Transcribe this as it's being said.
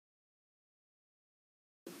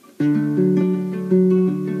I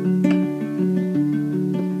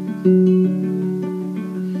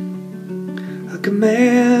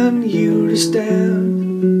command you to stand.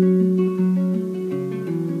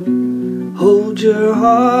 Hold your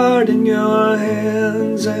heart in your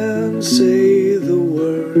hands and say the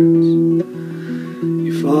words.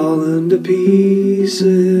 You're falling to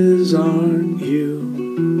pieces, aren't you?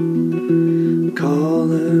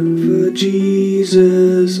 Calling for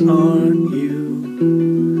Jesus, aren't you?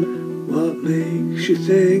 What makes you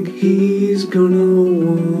think he's gonna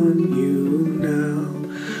want you now?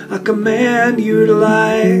 I command you to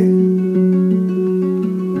lie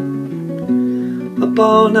up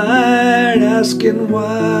all night asking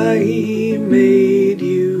why he made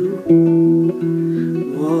you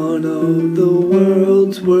one of the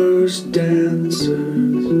world's worst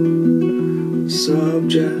dancers,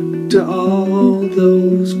 subject to all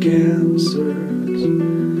those cancers.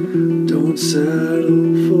 Don't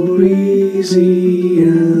settle for easy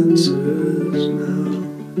answers now.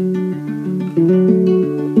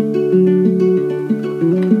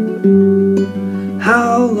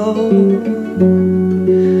 How long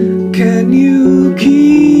can you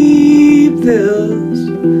keep this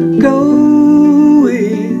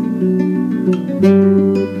going?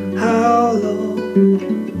 How long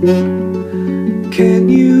can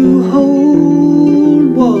you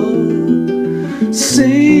hold one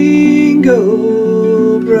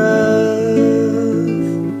single breath?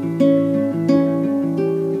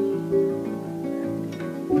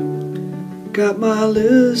 Got my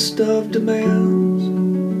list of demands.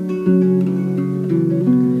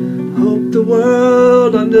 Hope the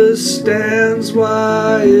world understands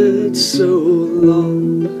why it's so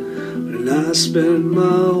long. When I spend my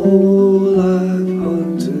whole life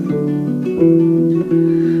hunting,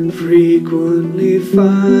 frequently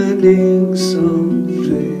finding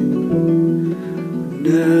something,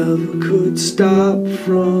 never could stop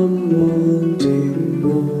from wanting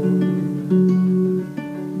more.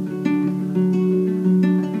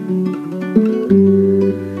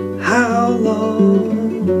 How long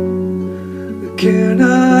can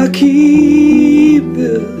I keep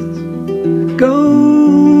this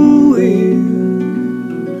going?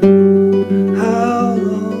 How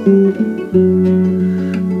long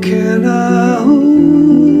can I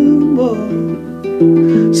hold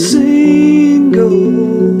one single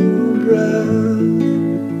breath?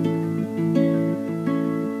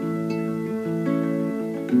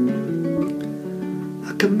 I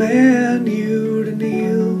command you to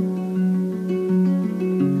kneel.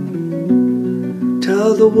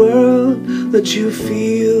 Tell the world that you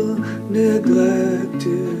feel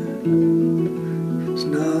neglected. It's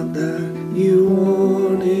not that you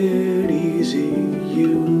want it easy.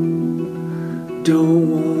 You don't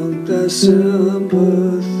want the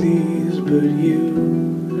sympathies, but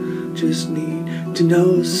you just need to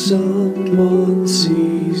know someone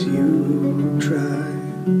sees you try.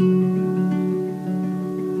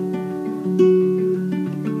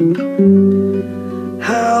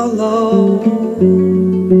 How long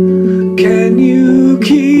can you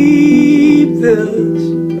keep this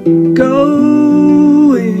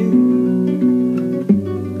going?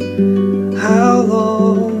 How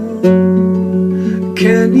long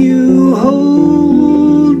can you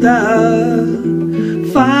hold that